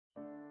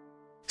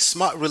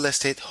Smart Real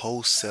Estate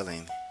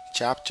Wholesaling,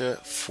 Chapter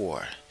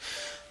 4,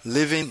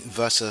 Living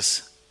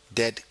versus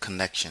Dead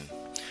Connection.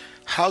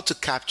 How to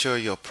capture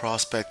your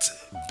prospect's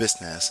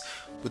business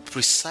with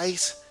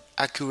precise,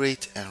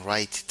 accurate, and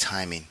right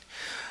timing.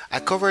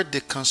 I covered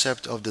the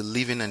concept of the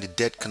living and the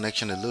dead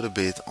connection a little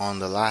bit on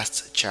the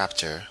last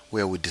chapter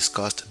where we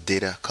discussed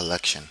data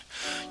collection.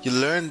 You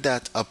learned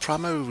that a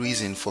primary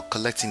reason for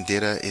collecting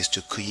data is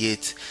to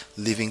create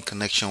living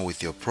connection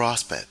with your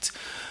prospect.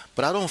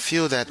 But I don't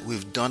feel that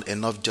we've done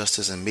enough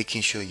justice in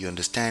making sure you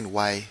understand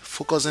why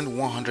focusing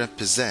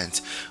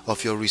 100%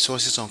 of your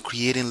resources on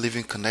creating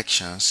living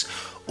connections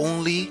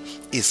only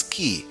is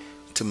key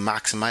to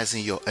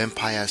maximizing your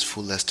empire's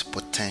fullest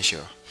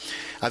potential.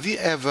 Have you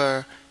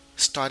ever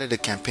started a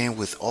campaign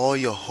with all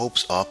your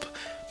hopes up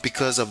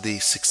because of the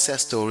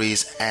success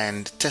stories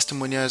and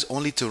testimonials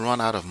only to run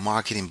out of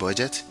marketing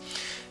budget?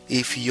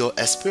 If your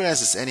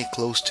experience is any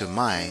close to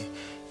mine,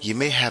 you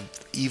may have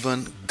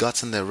even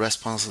gotten a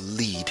response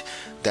lead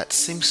that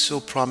seems so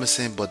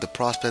promising, but the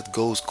prospect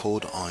goes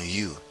cold on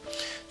you.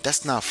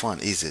 That's not fun,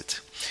 is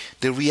it?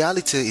 The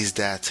reality is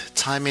that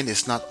timing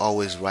is not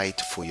always right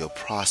for your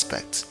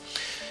prospects.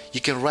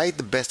 You can write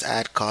the best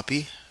ad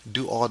copy,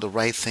 do all the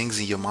right things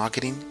in your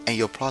marketing, and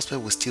your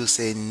prospect will still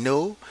say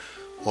no,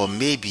 or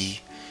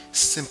maybe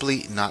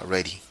simply not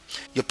ready.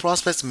 Your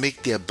prospects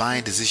make their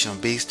buying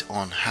decision based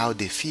on how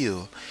they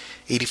feel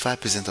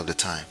 85% of the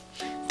time.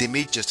 They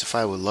may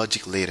justify with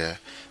logic later,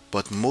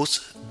 but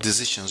most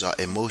decisions are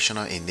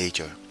emotional in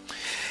nature.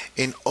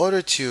 In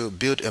order to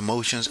build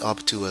emotions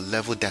up to a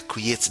level that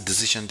creates a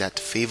decision that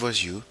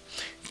favors you,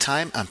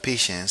 time and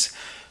patience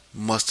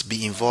must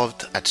be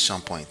involved at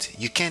some point.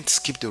 You can't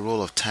skip the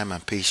role of time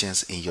and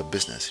patience in your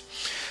business.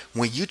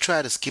 When you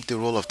try to skip the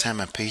role of time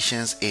and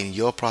patience in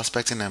your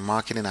prospecting and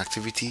marketing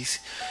activities,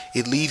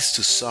 it leads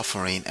to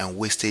suffering and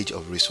wastage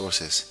of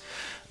resources.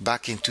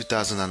 Back in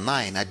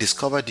 2009, I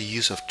discovered the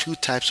use of two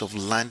types of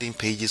landing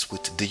pages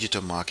with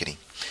digital marketing.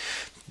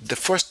 The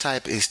first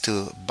type is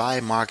to buy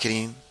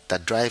marketing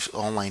that drives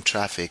online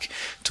traffic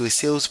to a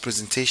sales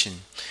presentation.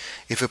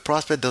 If a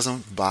prospect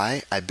doesn't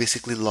buy, I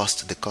basically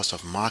lost the cost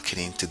of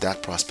marketing to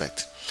that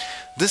prospect.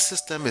 This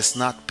system is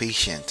not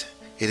patient.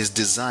 It is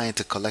designed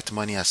to collect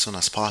money as soon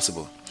as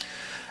possible.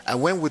 I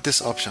went with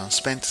this option,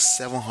 spent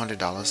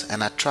 $700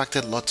 and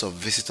attracted lots of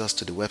visitors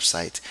to the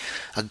website.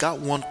 I got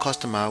one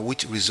customer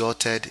which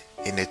resulted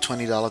in a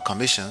 $20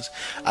 commissions.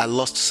 I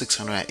lost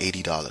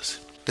 $680.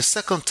 The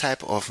second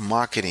type of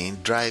marketing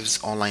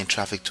drives online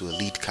traffic to a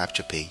lead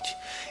capture page.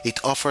 It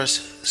offers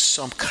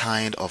some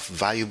kind of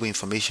valuable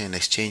information in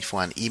exchange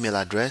for an email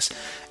address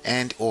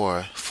and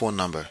or phone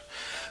number.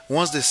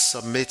 Once they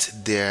submit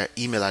their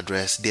email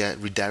address, they are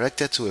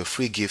redirected to a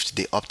free gift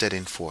they opted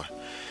in for.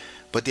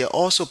 But they are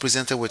also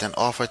presented with an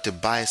offer to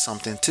buy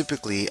something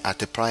typically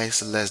at a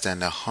price less than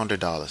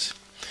 $100.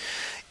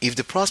 If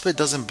the prospect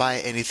doesn't buy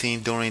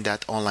anything during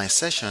that online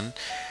session,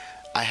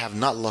 I have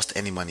not lost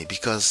any money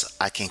because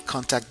I can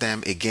contact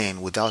them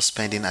again without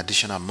spending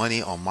additional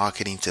money on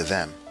marketing to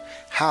them.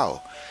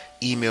 How?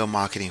 Email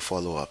marketing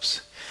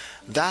follow-ups.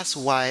 That's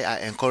why I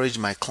encourage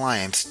my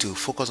clients to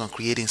focus on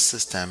creating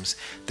systems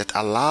that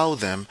allow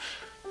them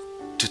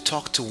to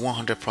talk to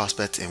 100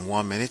 prospects in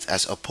 1 minute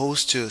as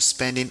opposed to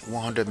spending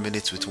 100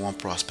 minutes with one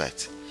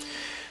prospect.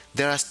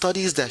 There are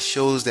studies that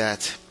shows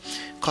that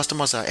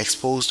customers are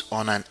exposed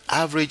on an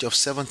average of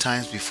 7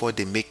 times before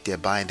they make their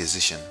buying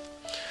decision.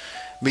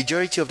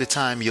 Majority of the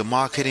time, your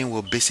marketing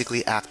will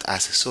basically act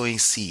as sowing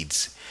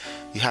seeds.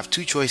 You have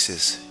two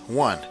choices.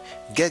 1,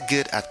 get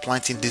good at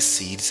planting these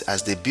seeds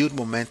as they build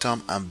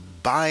momentum and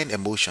buying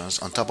emotions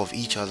on top of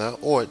each other,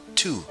 or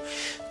 2,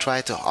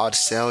 try to hard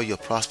sell your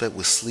prospect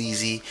with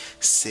sleazy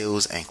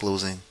sales and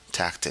closing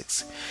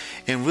tactics.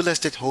 In real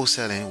estate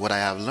wholesaling, what I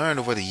have learned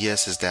over the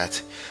years is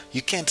that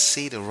you can't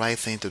say the right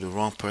thing to the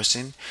wrong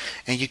person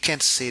and you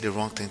can't say the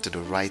wrong thing to the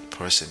right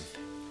person.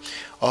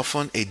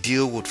 Often a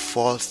deal would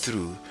fall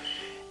through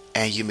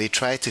and you may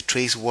try to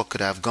trace what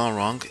could have gone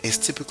wrong. It's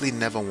typically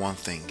never one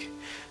thing.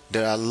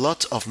 There are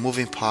lots of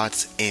moving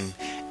parts in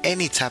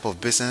any type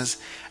of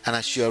business, and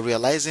as you are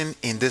realizing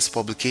in this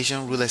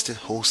publication, real estate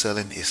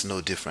wholesaling is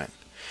no different.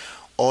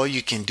 All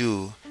you can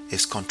do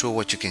is control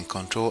what you can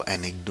control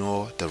and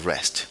ignore the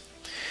rest.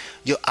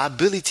 Your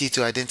ability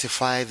to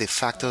identify the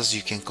factors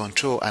you can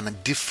control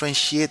and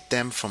differentiate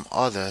them from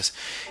others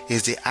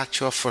is the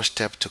actual first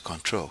step to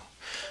control.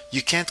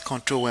 You can't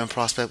control when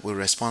prospect will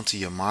respond to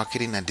your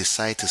marketing and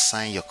decide to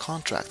sign your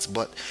contracts,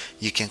 but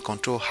you can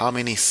control how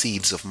many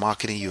seeds of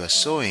marketing you are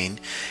sowing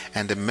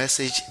and the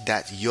message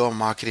that your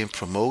marketing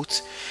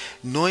promotes.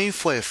 Knowing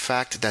for a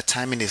fact that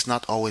timing is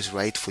not always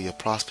right for your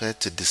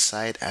prospect to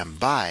decide and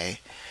buy,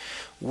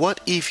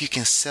 what if you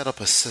can set up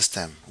a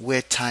system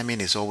where timing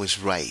is always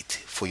right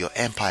for your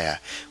empire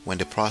when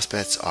the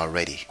prospects are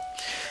ready?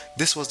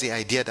 This was the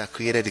idea that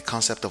created the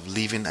concept of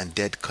living and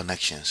dead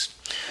connections.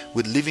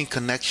 With living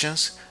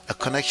connections, a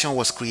connection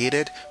was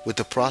created with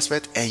the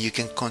prospect and you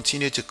can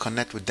continue to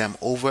connect with them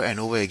over and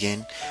over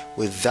again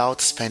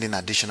without spending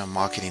additional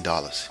marketing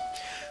dollars.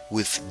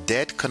 With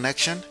dead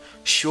connection,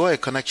 Sure, a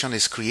connection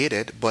is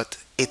created, but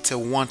it's a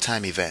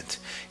one-time event.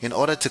 In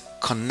order to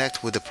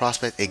connect with the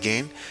prospect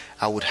again,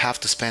 I would have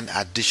to spend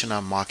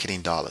additional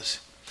marketing dollars.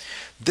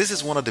 This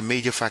is one of the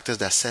major factors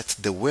that sets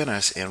the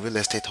winners in real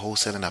estate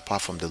wholesaling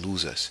apart from the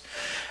losers.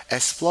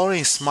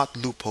 Exploring smart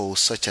loopholes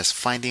such as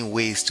finding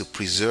ways to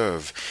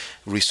preserve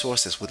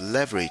resources with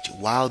leverage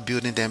while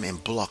building them in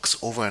blocks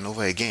over and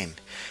over again.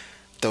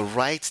 The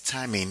right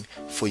timing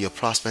for your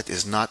prospect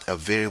is not a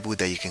variable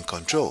that you can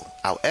control.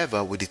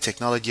 However, with the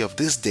technology of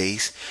these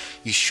days,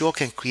 you sure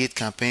can create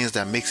campaigns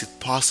that makes it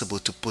possible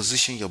to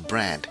position your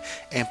brand,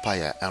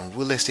 empire, and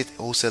real estate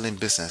wholesaling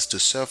business to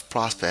serve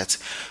prospects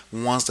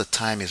once the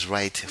time is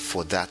right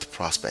for that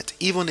prospect,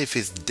 even if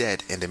it's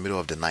dead in the middle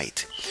of the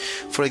night.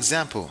 For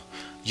example,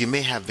 you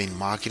may have been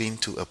marketing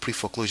to a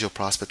pre-foreclosure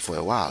prospect for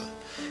a while.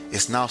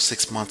 It's now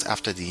 6 months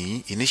after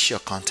the initial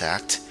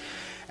contact,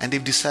 and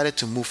they've decided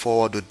to move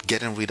forward with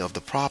getting rid of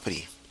the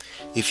property.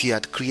 If you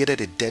had created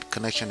a dead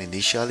connection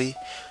initially,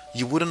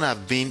 you wouldn't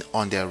have been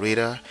on their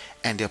radar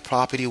and their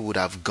property would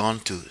have gone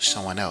to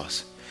someone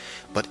else.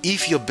 But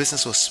if your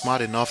business was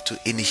smart enough to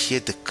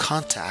initiate the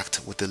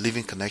contact with the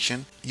living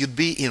connection, you'd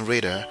be in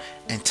radar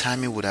and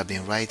timing would have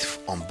been right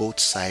on both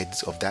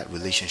sides of that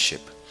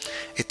relationship.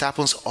 It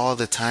happens all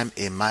the time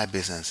in my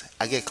business.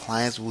 I get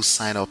clients who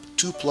sign up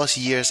 2+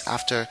 years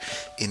after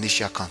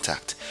initial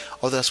contact.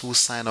 Others will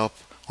sign up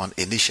on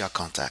initial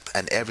contact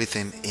and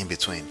everything in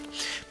between.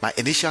 My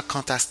initial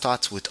contact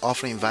starts with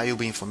offering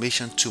valuable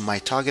information to my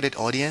targeted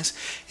audience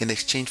in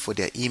exchange for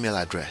their email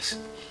address.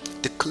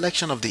 The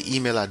collection of the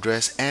email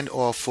address and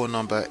or phone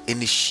number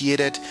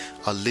initiated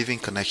a living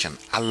connection,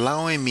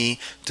 allowing me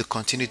to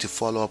continue to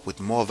follow up with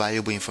more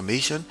valuable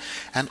information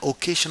and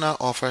occasional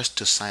offers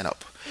to sign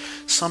up.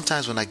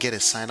 Sometimes when I get a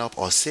sign up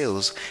or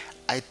sales,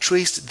 I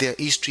traced their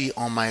history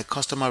on my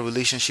customer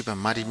relationship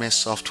and management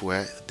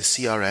software, the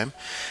CRM.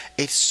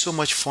 It's so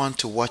much fun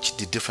to watch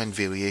the different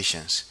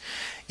variations.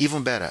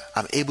 Even better,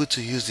 I'm able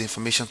to use the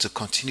information to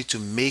continue to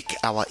make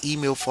our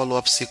email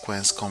follow-up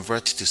sequence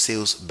convert to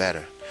sales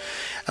better.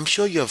 I'm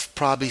sure you have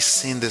probably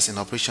seen this in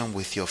operation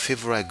with your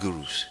favorite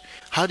gurus.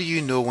 How do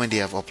you know when they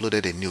have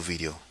uploaded a new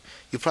video?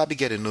 You probably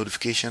get a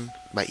notification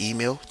by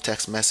email,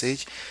 text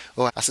message,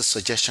 or as a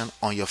suggestion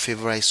on your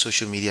favorite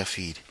social media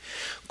feed.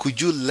 Could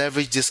you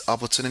leverage this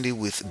opportunity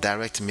with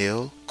direct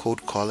mail,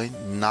 cold calling,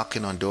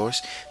 knocking on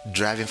doors,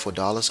 driving for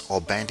dollars, or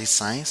bandit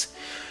signs?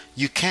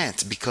 You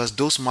can't, because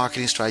those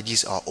marketing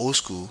strategies are old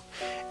school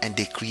and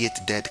they create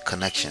dead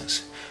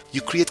connections.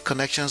 You create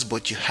connections,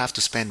 but you have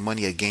to spend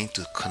money again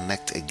to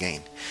connect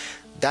again.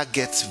 That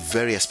gets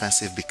very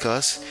expensive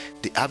because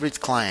the average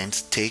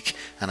clients take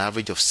an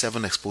average of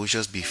 7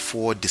 exposures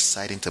before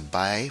deciding to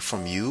buy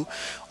from you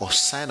or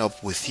sign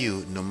up with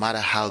you, no matter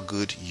how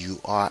good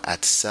you are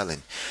at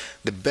selling.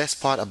 The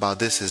best part about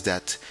this is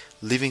that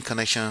living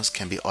connections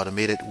can be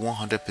automated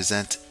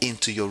 100%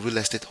 into your real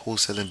estate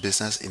wholesaling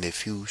business in a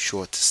few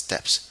short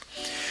steps.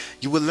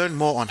 You will learn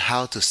more on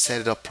how to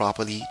set it up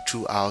properly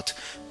throughout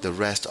the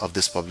rest of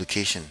this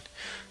publication.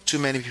 Too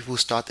many people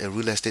start a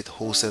real estate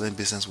wholesaling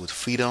business with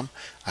freedom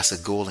as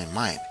a goal in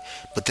mind,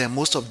 but then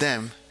most of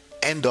them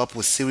end up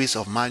with series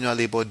of manual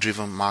labor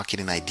driven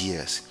marketing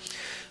ideas.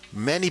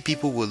 Many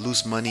people will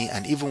lose money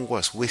and even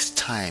worse, waste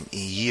time in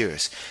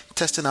years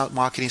testing out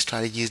marketing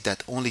strategies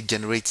that only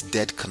generate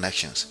dead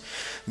connections.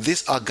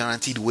 These are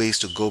guaranteed ways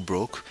to go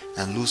broke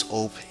and lose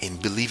hope in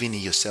believing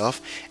in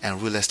yourself and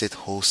real estate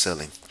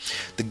wholesaling.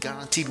 The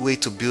guaranteed way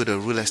to build a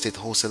real estate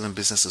wholesaling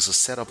business is to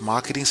set up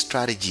marketing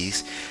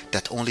strategies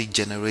that only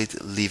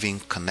generate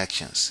living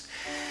connections,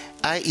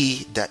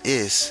 i.e., that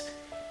is,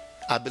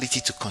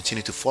 ability to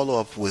continue to follow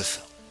up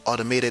with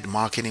automated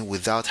marketing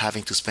without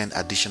having to spend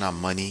additional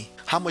money.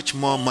 How much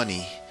more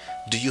money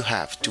do you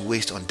have to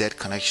waste on dead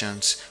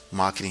connections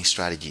marketing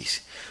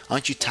strategies?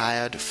 Aren't you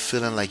tired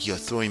feeling like you're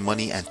throwing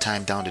money and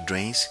time down the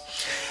drains?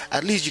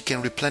 At least you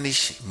can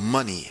replenish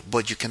money,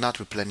 but you cannot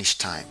replenish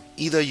time.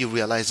 Either you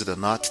realize it or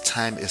not,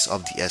 time is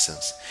of the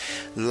essence.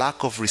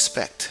 Lack of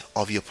respect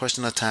of your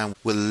personal time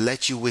will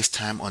let you waste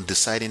time on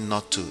deciding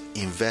not to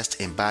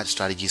invest in bad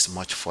strategies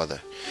much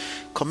further.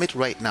 Commit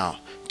right now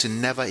to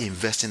never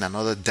invest in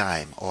another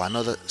dime or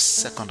another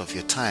second of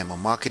your time on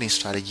marketing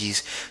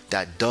strategies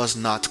that does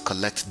not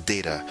collect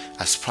data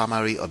as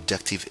primary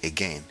objective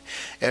again.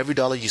 Every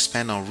dollar you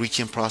spend on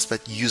reaching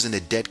prospect using a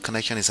dead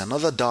connection is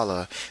another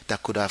dollar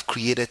that could have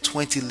created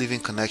 20 living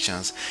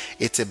connections.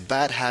 It's a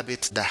bad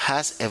habit that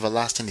has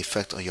everlasting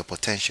effect on your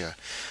potential.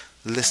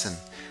 Listen,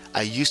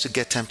 I used to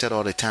get tempted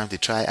all the time to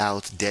try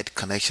out dead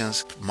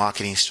connections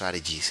marketing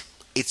strategies.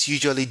 It's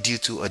usually due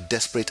to a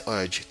desperate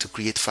urge to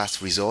create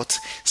fast results,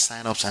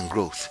 sign-ups, and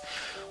growth.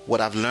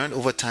 What I've learned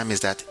over time is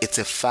that it's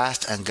a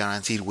fast and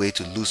guaranteed way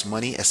to lose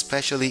money,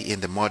 especially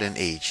in the modern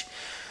age.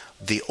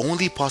 The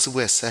only possible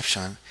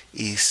exception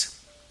is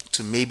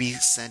to maybe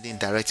sending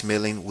direct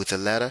mailing with a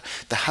letter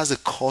that has a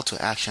call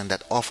to action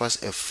that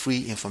offers a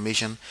free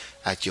information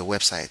at your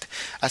website,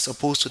 as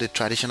opposed to the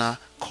traditional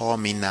call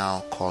me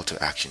now call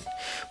to action.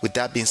 With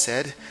that being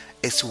said,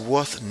 It's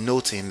worth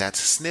noting that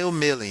snail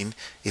mailing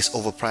is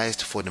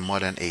overpriced for the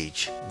modern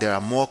age. There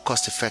are more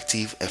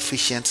cost-effective,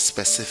 efficient,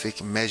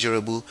 specific,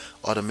 measurable,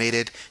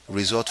 automated,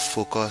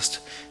 result-focused,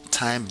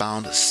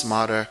 time-bound,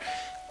 smarter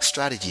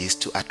strategies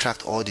to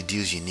attract all the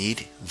deals you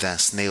need than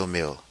snail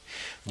mail.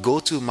 Go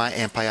to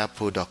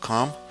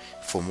myEmpirePRO.com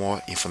for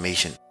more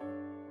information.